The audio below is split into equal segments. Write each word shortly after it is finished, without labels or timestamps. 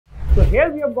So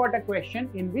here we have got a question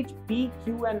in which P,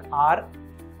 Q and R,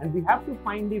 and we have to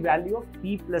find the value of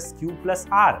P plus Q plus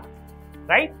R,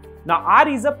 right? Now R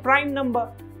is a prime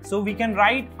number, so we can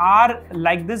write R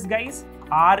like this, guys,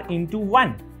 R into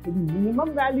 1. So the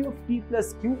minimum value of P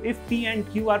plus Q, if P and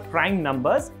Q are prime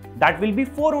numbers, that will be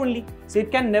 4 only, so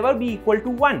it can never be equal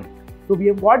to 1. So we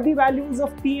have got the values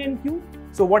of P and Q.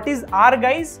 So what is R,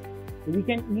 guys? So we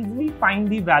can easily find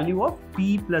the value of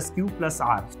P plus Q plus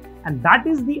R. And that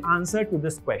is the answer to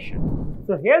this question.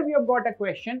 So here we have got a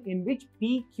question in which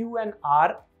P, Q and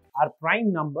R are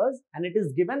prime numbers, and it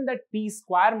is given that P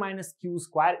square minus Q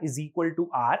square is equal to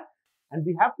R, and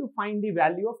we have to find the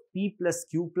value of P plus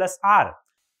Q plus R.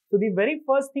 So the very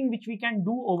first thing which we can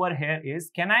do over here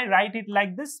is, can I write it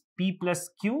like this? P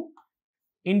plus Q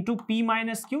into P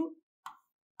minus Q.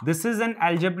 This is an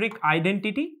algebraic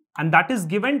identity, and that is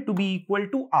given to be equal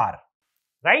to R,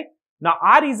 right? Now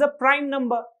R is a prime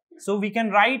number, so we can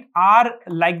write R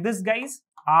like this, guys,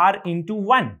 R into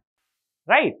 1,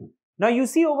 right? Now you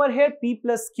see over here P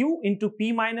plus Q into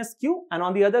P minus Q, and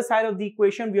on the other side of the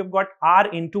equation we have got R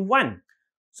into 1.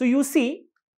 So you see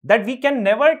that we can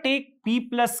never take P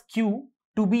plus Q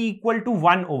to be equal to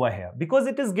 1 over here, because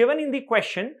it is given in the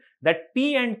question that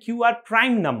P and Q are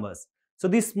prime numbers. So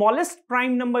the smallest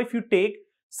prime number if you take,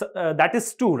 that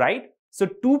is 2, right? So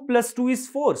 2 plus 2 is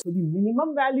 4. So the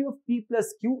minimum value of P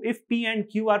plus Q, if P and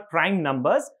Q are prime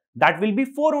numbers, that will be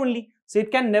 4 only. So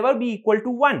it can never be equal to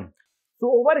 1.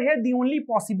 So over here, the only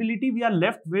possibility we are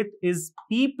left with is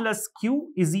P plus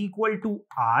Q is equal to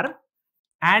R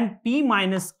and P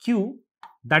minus Q,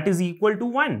 that is equal to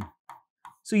 1.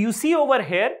 So you see over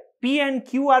here, P and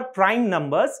Q are prime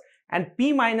numbers and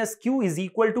P minus Q is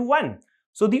equal to 1.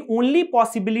 So the only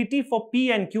possibility for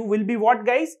P and Q will be what,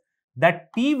 guys?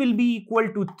 That P will be equal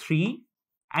to 3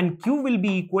 and Q will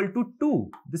be equal to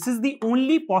 2. This is the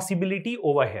only possibility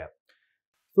over here.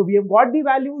 So we have got the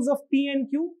values of P and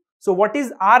Q. So what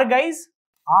is R, guys?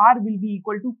 R will be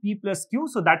equal to P plus Q.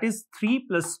 So that is 3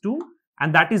 plus 2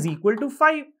 and that is equal to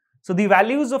 5. So the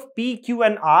values of P, Q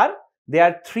and R, they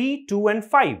are 3, 2 and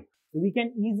 5. So we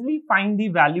can easily find the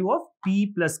value of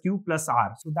P plus Q plus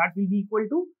R. So that will be equal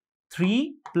to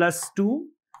 3 plus 2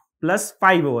 plus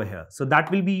 5 over here. So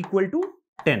that will be equal to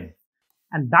 10.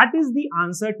 And that is the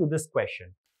answer to this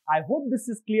question. I hope this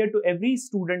is clear to every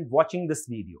student watching this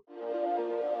video.